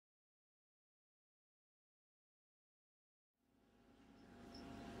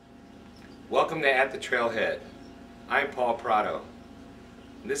Welcome to At the Trailhead. I'm Paul Prado.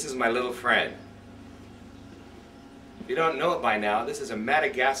 And this is my little friend. If you don't know it by now, this is a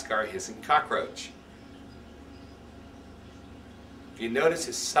Madagascar hissing cockroach. If you notice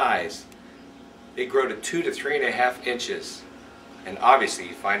his size, they grow to 2 to 3.5 inches. And obviously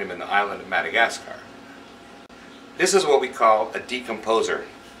you find him in the island of Madagascar. This is what we call a decomposer.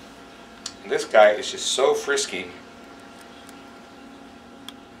 And this guy is just so frisky.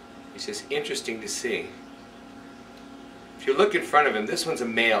 It's just interesting to see. If you look in front of him, this one's a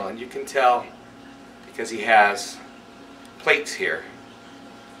male, and you can tell because he has plates here.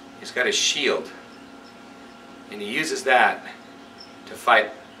 He's got a shield, and he uses that to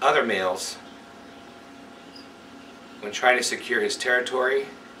fight other males when trying to secure his territory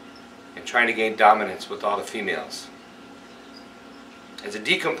and trying to gain dominance with all the females. As a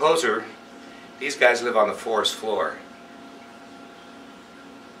decomposer, these guys live on the forest floor.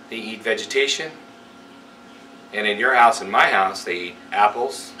 They eat vegetation, and in your house and my house they eat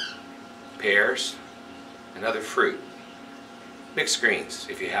apples, pears, and other fruit. Mixed greens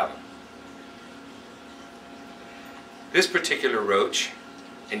if you have them. This particular roach,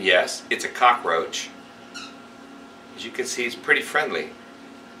 and yes, it's a cockroach, as you can see, it's pretty friendly.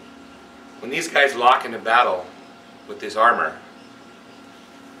 When these guys lock into battle with this armor,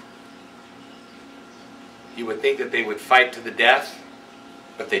 you would think that they would fight to the death,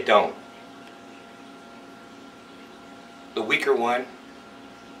 but they don't. The weaker one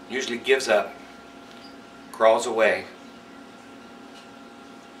usually gives up, crawls away,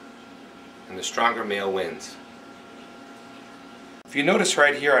 and the stronger male wins. If you notice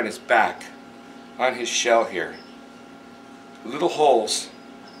right here on his back, on his shell here, little holes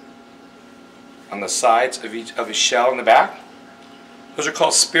on the sides of his shell in the back, those are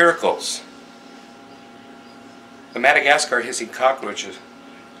called spiracles. The Madagascar hissing cockroach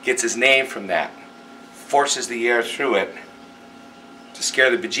gets his name from that. Forces the air through it to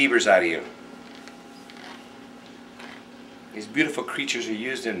scare the bejeebers out of you. These beautiful creatures are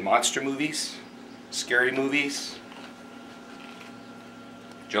used in monster movies, scary movies.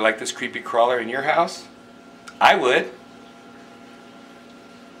 Would you like this creepy crawler in your house? I would.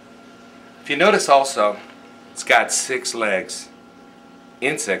 If you notice also, it's got 6 legs.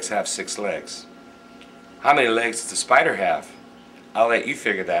 Insects have 6 legs. How many legs does a spider have? I'll let you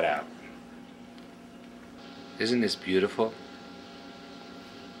figure that out. Isn't this beautiful?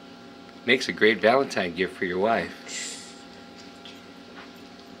 Makes a great Valentine gift for your wife.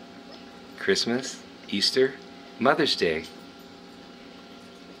 Christmas, Easter, Mother's Day.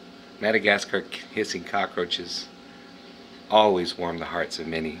 Madagascar hissing cockroaches always warm the hearts of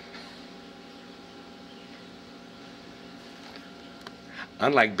many.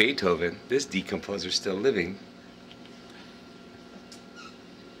 Unlike Beethoven, this decomposer's still living.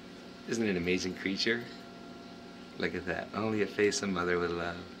 Isn't it an amazing creature? Look at that. Only a face a mother would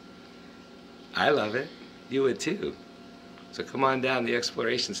love. I love it. You would too. So come on down the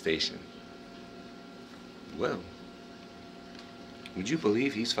exploration station. Whoa. Would you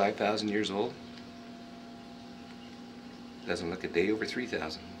believe he's 5,000 years old? Doesn't look a day over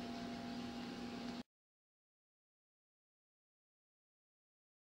 3,000.